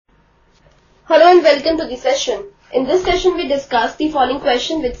Hello and welcome to the session. In this session we discuss the following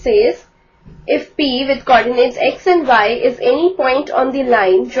question which says, if P with coordinates x and y is any point on the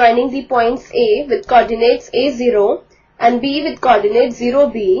line joining the points A with coordinates A0 and B with coordinates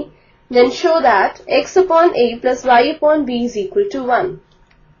 0b, then show that x upon A plus y upon B is equal to 1.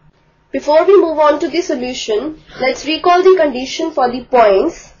 Before we move on to the solution, let's recall the condition for the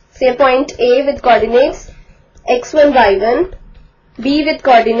points, say point A with coordinates x1, y1, B with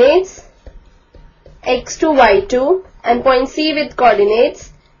coordinates x2, y2 and point C with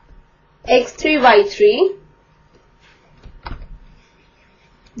coordinates x3, y3.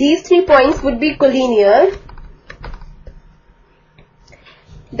 These three points would be collinear.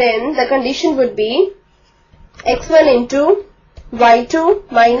 Then the condition would be x1 into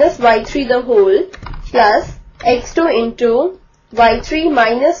y2 minus y3 the whole plus x2 into y3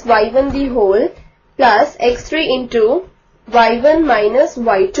 minus y1 the whole plus x3 into y1 minus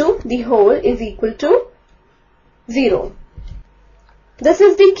y2 the whole is equal to 0. This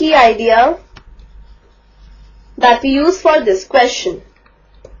is the key idea that we use for this question.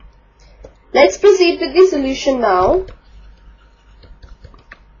 Let's proceed with the solution now.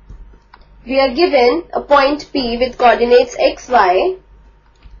 We are given a point P with coordinates xy.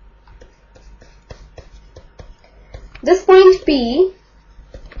 This point P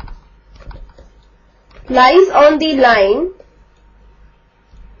lies on the line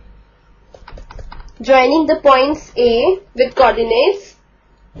joining the points A with coordinates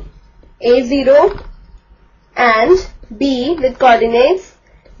A0 and B with coordinates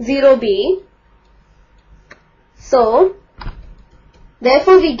 0b. So,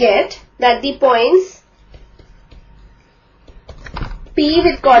 therefore we get that the points P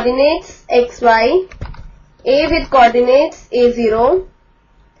with coordinates xy, A with coordinates A0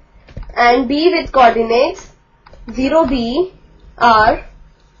 and B with coordinates 0b are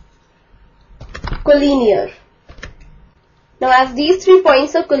collinear. Now as these 3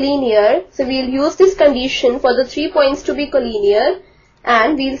 points are collinear, so we will use this condition for the 3 points to be collinear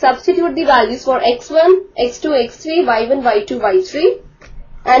and we will substitute the values for x1, x2, x3, y1, y2, y3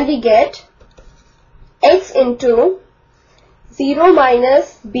 and we get x into 0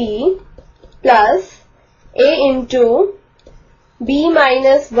 minus b plus a into b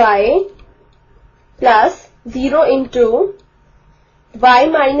minus y plus 0 into y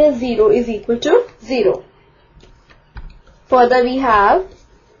minus 0 is equal to 0. Further we have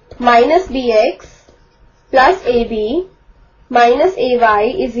minus bx plus ab minus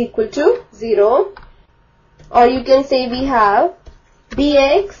ay is equal to 0, or you can say we have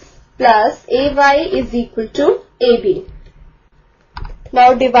bx plus ay is equal to ab.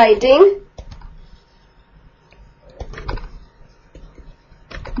 Now dividing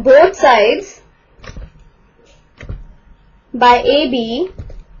both sides by AB,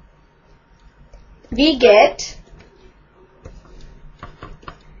 we get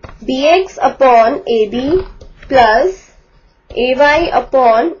bx upon AB plus ay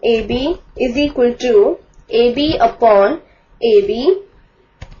upon AB is equal to AB upon AB.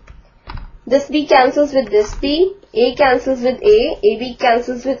 This B cancels with this B, A cancels with A, AB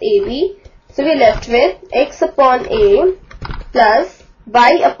cancels with AB. So we are left with x upon A plus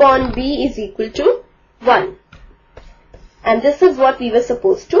y upon B is equal to 1. And this is what we were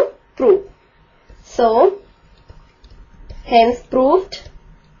supposed to prove. So, hence proved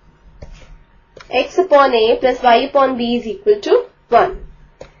x upon A plus y upon B is equal to 1.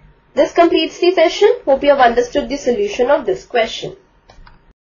 This completes the session. Hope you have understood the solution of this question.